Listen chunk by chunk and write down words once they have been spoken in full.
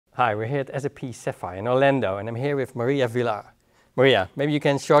Hi, we're here at SAP Sapphire in Orlando, and I'm here with Maria Villar. Maria, maybe you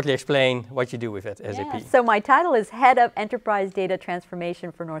can shortly explain what you do with it, SAP. Yeah, so my title is Head of Enterprise Data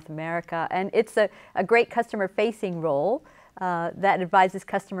Transformation for North America, and it's a great customer-facing role that advises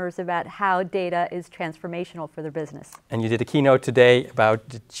customers about how data is transformational for their business. And you did a keynote today about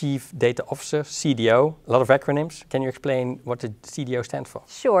the Chief Data Officer, CDO, a lot of acronyms. Can you explain what the CDO stands for?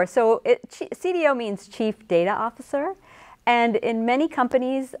 Sure, so CDO means Chief Data Officer. And in many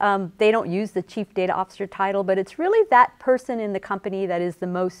companies, they don't use the Chief Data Officer title, but it's really that person in the company that is the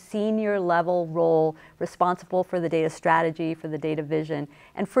most senior level role responsible for the data strategy, for the data vision,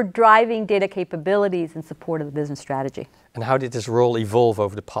 and for driving data capabilities in support of the business strategy. And how did this role evolve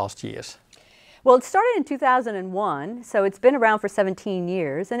over the past years? Well, it started in 2001, so it's been around for 17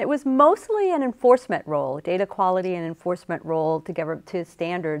 years, and it was mostly an enforcement role, data quality and enforcement role to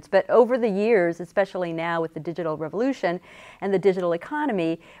standards. But over the years, especially now with the digital revolution and the digital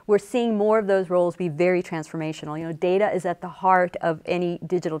economy, we're seeing more of those roles be very transformational. You know, data is at the heart of any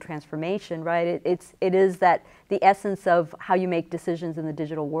digital transformation, right? It is the essence of how you make decisions in the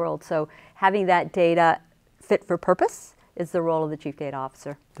digital world. So having that data fit for purpose is the role of the Chief Data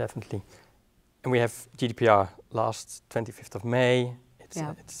Officer. Definitely. And we have GDPR last 25th of May,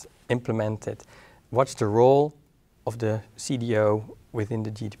 it's implemented. What's the role of the CDO within the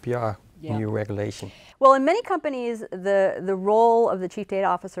GDPR new regulation? Well, in many companies, the role of the Chief Data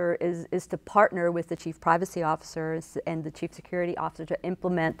Officer is to partner with the Chief Privacy Officer and the Chief Security Officer to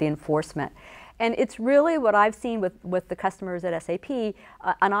implement the enforcement. And it's really what I've seen with the customers at SAP,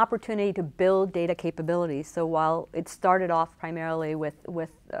 an opportunity to build data capabilities. So while it started off primarily with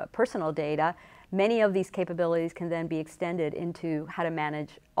personal data, many of these capabilities can then be extended into how to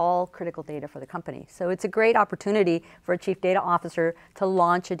manage all critical data for the company. So it's a great opportunity for a Chief Data Officer to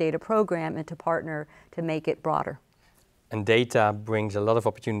launch a data program and to partner to make it broader. And data brings a lot of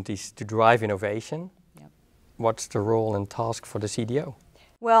opportunities to drive innovation. Yep. What's the role and task for the CDO?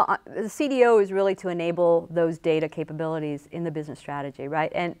 Well, the CDO is really to enable those data capabilities in the business strategy,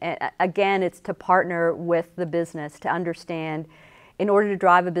 right? And again, it's to partner with the business to understand, in order to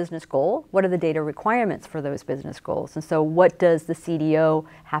drive a business goal, what are the data requirements for those business goals? And so what does the CDO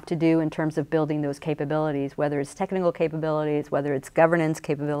have to do in terms of building those capabilities, whether it's technical capabilities, whether it's governance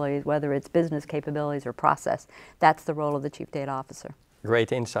capabilities, whether it's business capabilities or process? That's the role of the Chief Data Officer.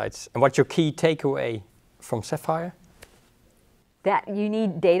 Great insights. And what's your key takeaway from Sapphire? That you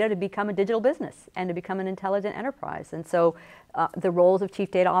need data to become a digital business and to become an intelligent enterprise. And so the roles of Chief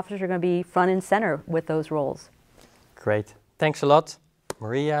Data Officers are going to be front and center with those roles. Great. Thanks a lot,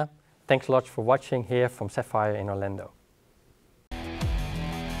 Maria. Thanks a lot for watching here from Sapphire in Orlando.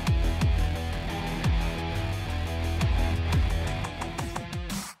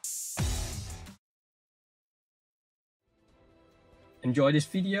 Enjoy this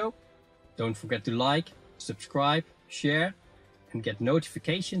video? Don't forget to like, subscribe, share, and get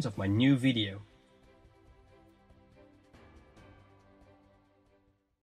notifications of my new video.